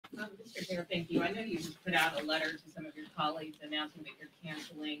Mr. Chair, thank you. I know you put out a letter to some of your colleagues announcing that you're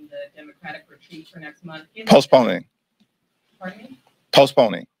canceling the Democratic retreat for next month. Postponing. Pardon me?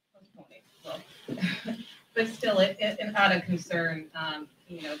 Postponing. Postponing. Well, but still, it's out of concern,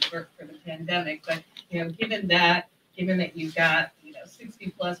 for the pandemic. But, given that you've got,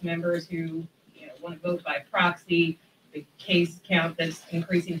 60 plus members who, want to vote by proxy, the case count that's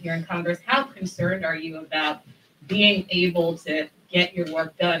increasing here in Congress, how concerned are you about being able to get your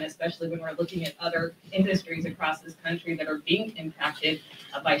work done, especially when we're looking at other industries across this country that are being impacted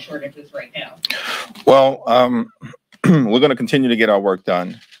by shortages right now? Well, we're going to continue to get our work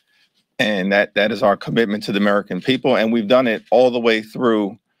done. And that is our commitment to the American people. And we've done it all the way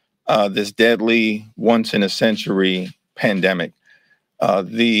through this deadly, once-in-a-century pandemic.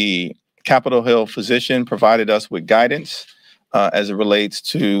 The Capitol Hill physician provided us with guidance as it relates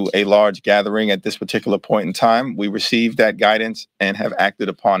to a large gathering at this particular point in time. We received that guidance and have acted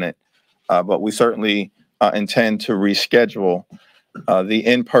upon it. But we certainly intend to reschedule the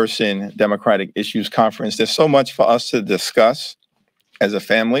in-person Democratic Issues Conference. There's so much for us to discuss as a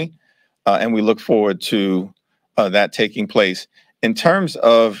family, and we look forward to that taking place. In terms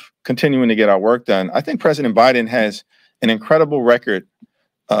of continuing to get our work done, I think President Biden has an incredible record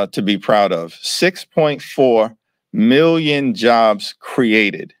to be proud of. 6.4 million jobs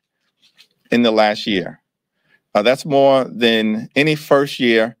created in the last year. That's more than any first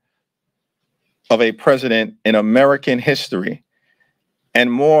year of a president in American history,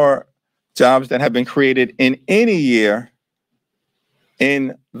 and more jobs that have been created in any year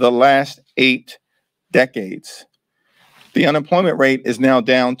in the last 8 decades. The unemployment rate is now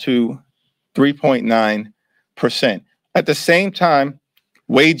down to 3.9%. At the same time,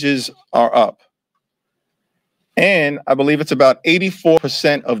 wages are up. And I believe it's about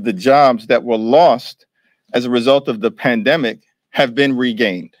 84% of the jobs that were lost as a result of the pandemic have been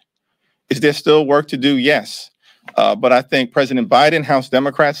regained. Is there still work to do? Yes. But I think President Biden, House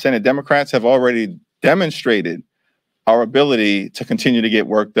Democrats, Senate Democrats have already demonstrated our ability to continue to get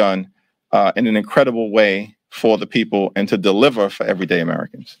work done in an incredible way for the people and to deliver for everyday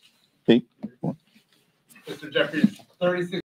Americans. Pete? Mr. Jeffries, 36